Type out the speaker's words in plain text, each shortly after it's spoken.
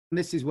And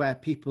this is where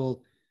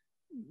people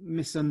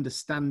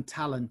misunderstand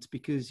talent,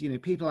 because, you know,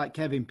 people like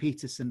Kevin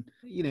Peterson,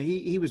 you know,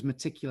 he was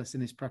meticulous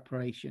in his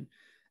preparation.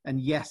 And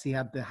yes, he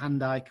had the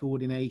hand-eye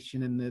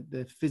coordination and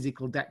the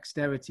physical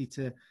dexterity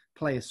to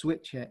play a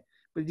switch hit,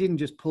 but he didn't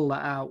just pull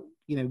that out,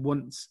 you know,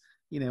 once,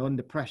 you know,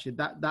 under pressure.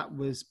 That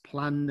was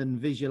planned and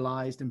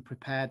visualized and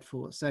prepared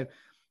for. So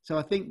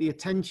I think the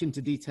attention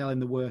to detail in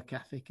the work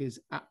ethic is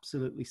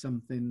absolutely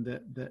something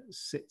that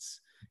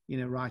sits, you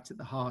know, right at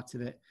the heart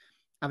of it.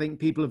 I think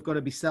people have got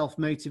to be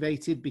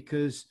self-motivated,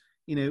 because,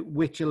 you know,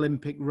 which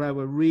Olympic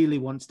rower really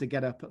wants to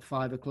get up at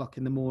 5 o'clock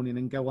in the morning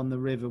and go on the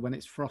river when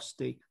it's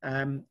frosty?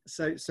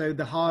 So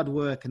the hard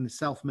work and the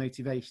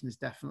self-motivation is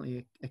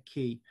definitely a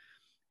key.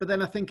 But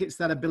then I think it's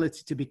that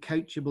ability to be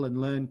coachable and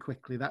learn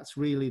quickly. That's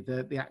really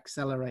the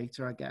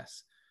accelerator, I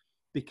guess,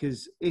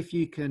 because if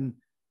you can,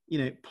 you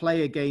know,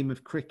 play a game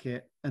of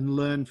cricket and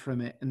learn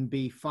from it and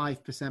be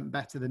 5%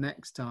 better the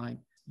next time,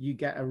 you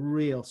get a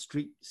real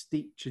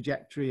steep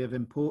trajectory of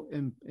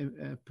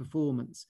performance.